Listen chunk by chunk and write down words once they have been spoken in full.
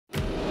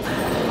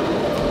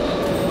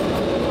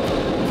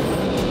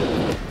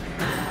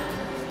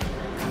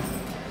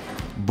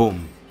Boom.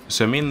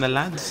 So me and the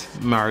lads,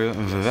 Mario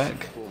and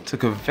Vivek,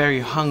 took a very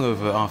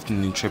hungover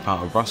afternoon trip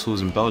out of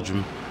Brussels in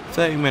Belgium,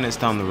 30 minutes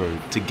down the road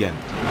to Ghent.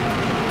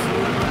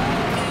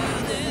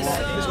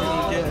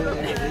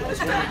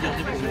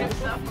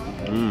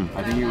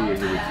 I think you were here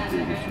to do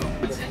this one.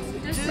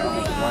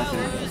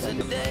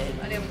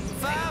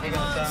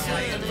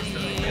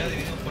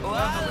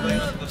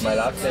 My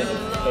last name is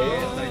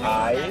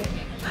K-I-L.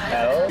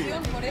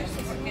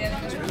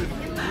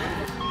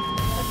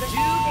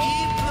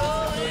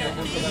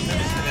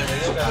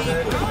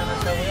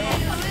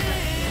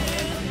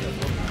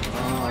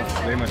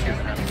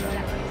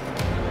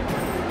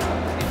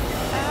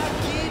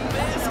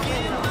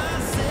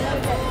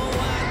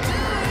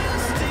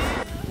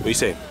 What are you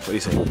saying? What are you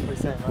saying? What are you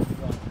saying, man?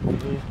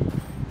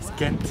 It's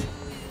Ghent.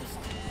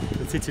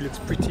 The city looks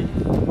pretty.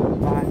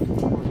 Bye.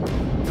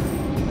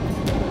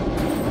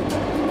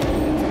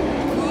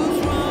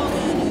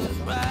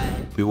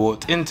 We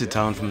walked into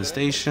town from the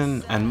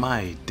station, and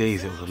my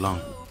days, it was long.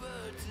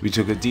 We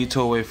took a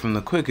detour away from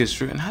the quickest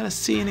route and had a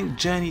scenic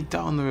journey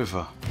down the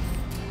river.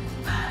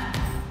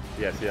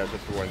 Yes, yeah, just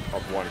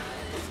up one,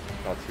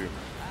 not two.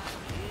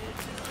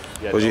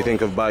 Yeah, What do you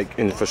think of bike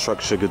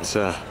infrastructure, good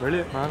sir?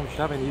 Brilliant, man. We should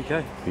have it in the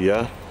UK.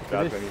 Yeah?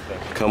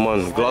 Come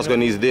on, Glasgow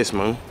needs this,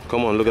 man.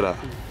 Come on, look at that.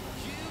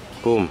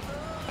 Boom.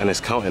 And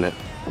it's counting it.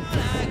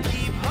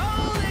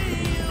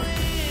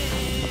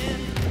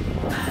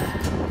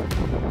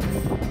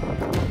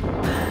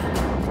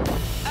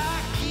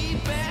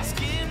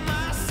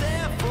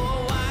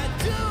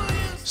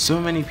 So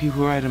many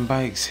people riding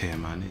bikes here,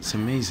 man. It's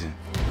amazing.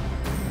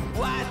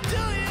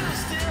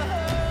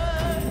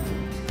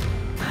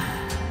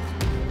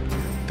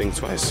 Think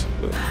twice.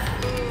 Look.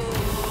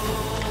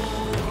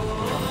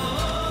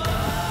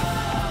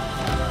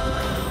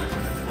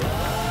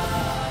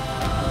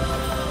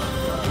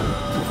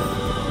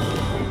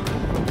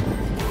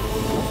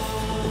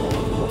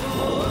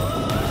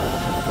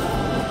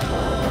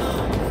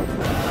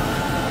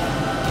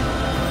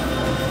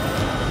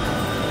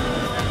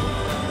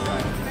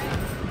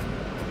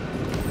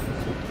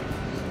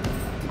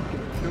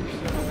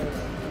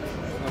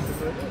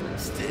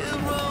 Still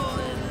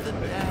rolling the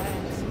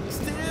dice,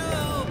 still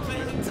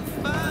hoping to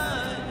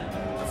find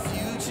a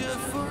future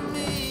for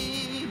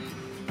me.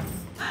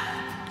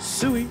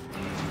 Suey.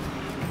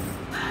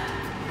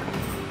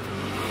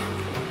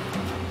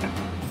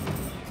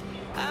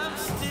 I'm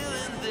still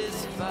in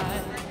this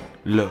fight.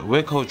 Look,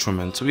 we're cultural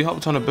men, so we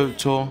hopped on a boat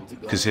tour,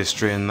 because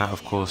history and that,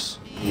 of course.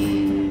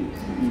 You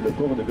keep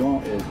blowing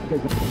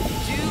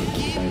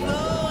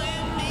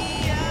me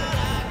out,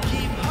 I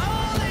keep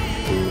holding.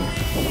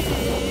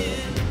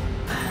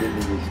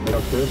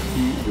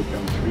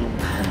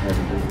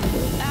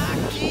 I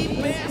keep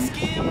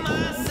asking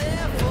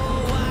myself, oh,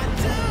 why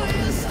do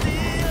you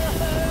still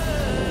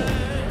hurt?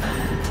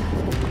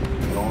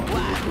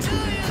 Why do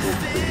you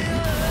still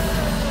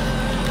hurt?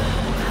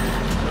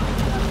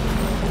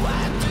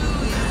 Why do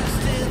you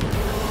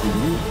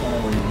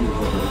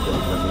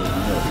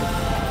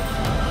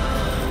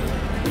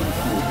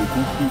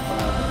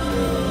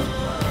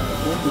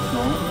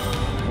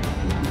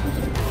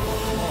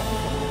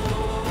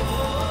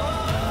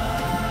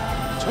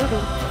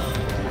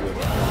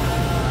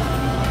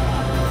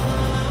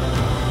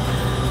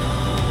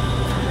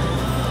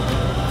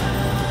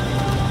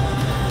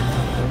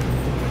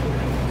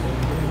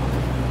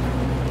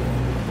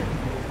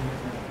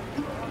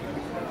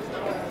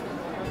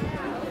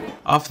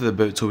After the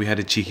boat tour, we had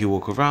a cheeky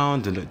walk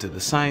around and looked at the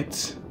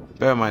sights.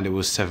 Bear in mind it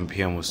was 7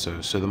 PM or so,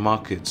 so the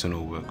markets and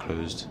all were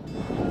closed.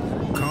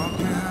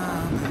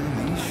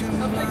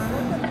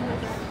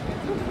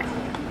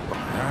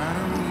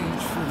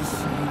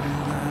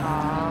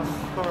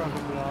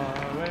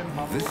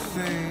 This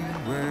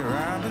ain't where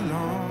I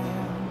belong.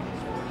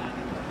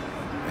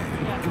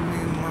 And give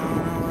me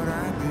more of what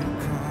I've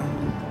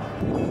become.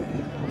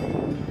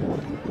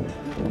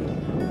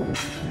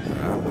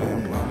 I've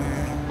been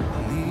running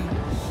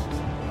east,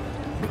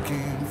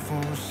 looking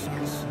for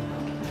sunset,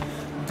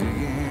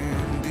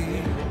 digging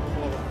deep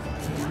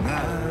since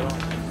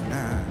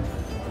 '99.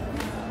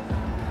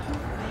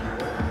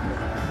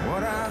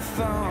 What I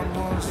thought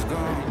was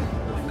gone,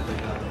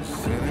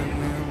 sitting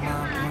in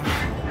my pocket.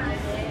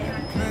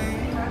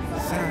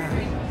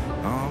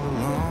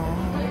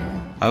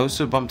 I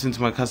also bumped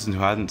into my cousin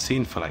who I hadn't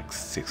seen for like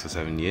 6 or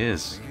 7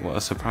 years. What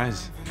a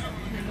surprise.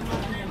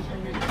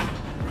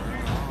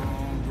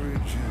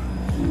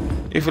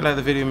 If you like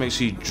the video, make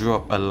sure you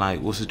drop a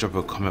like. Also drop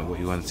a comment what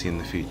you want to see in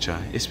the future.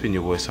 It's been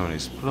your boy Someone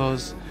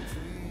Explores.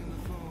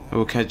 I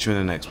will catch you in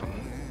the next one.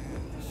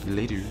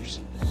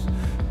 Laters.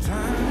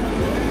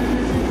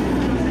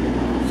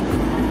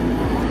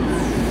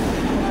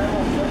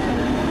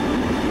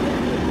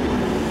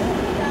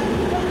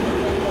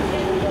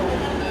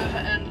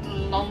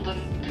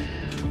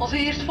 Onze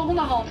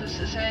eerstvolgende haltes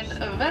zijn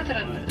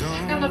Wetteren,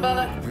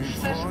 Schellebelle,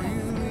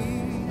 Stersen.